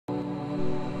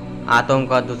आतों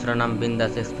का दूसरा नाम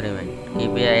बिंदास एक्सपेरिमेंट।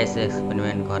 कृपया ऐसे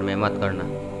एक्सपेरिमेंट घर में मत करना।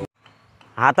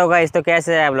 हाँ तो गाइस, तो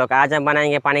कैसे है आप लोग? आज हम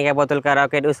बनाएंगे पानी का बोतल का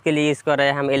रॉकेट। उसके लिए यूज़ कर रहे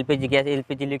हैं हम एलपीजी गैस,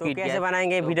 एलपीजी लिक्विड। तो कैसे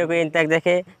बनाएंगे वीडियो को इन तक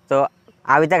देखें। तो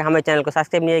अभी तक हमें चैनल को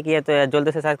सब्सक्राइब नहीं किया तो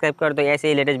जल्दी से सब्सक्राइब कर दो ऐसे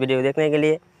ही लेटेस्ट वीडियो देखने के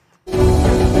लिए।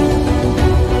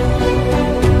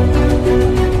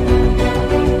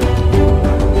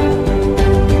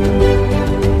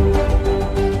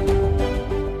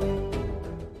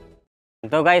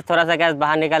 तो गाइस थोड़ा सा गैस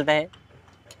बाहर निकलता है।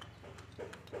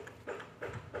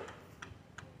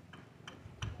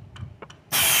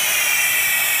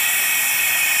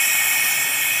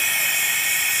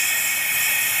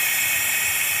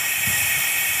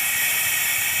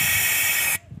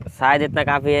 शायद इतना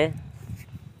काफ़ी है।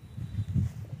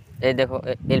 ये देखो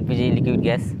एलपीजी लिक्विड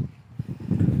गैस।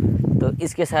 तो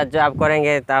इसके साथ जो आप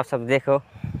करेंगे तो आप सब देखो।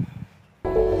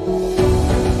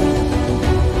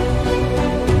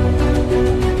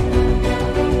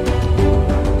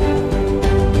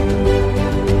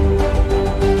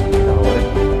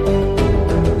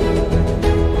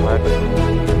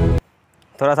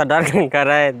 थोड़ा सा डर कर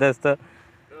रहा है दोस्तों।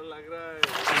 लग रहा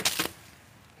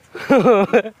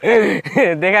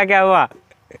है देखा क्या हुआ?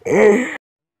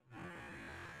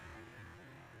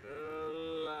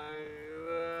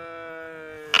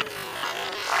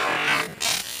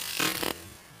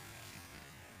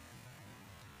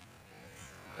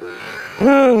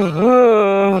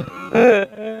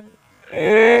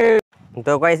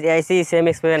 तो गाइस ऐसी ही सेम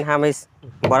एक्सपीरियंस हम इस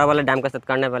बड़ा वाले डैम के साथ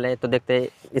करने वाले हैं। तो देखते हैं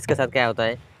इसके साथ क्या होता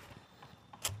है।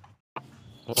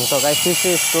 तो गाइस फिर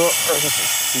से इसको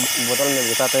बोतल में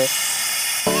घुसाते हैं।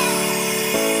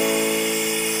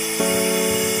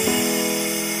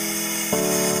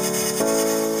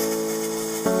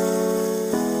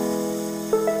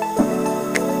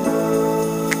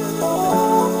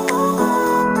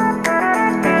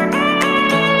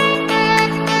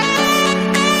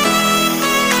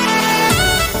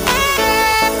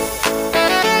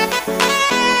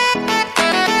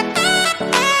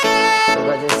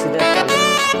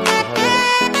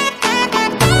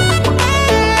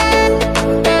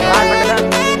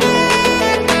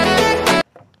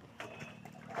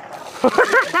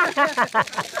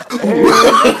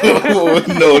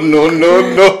 No, no, no,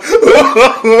 no.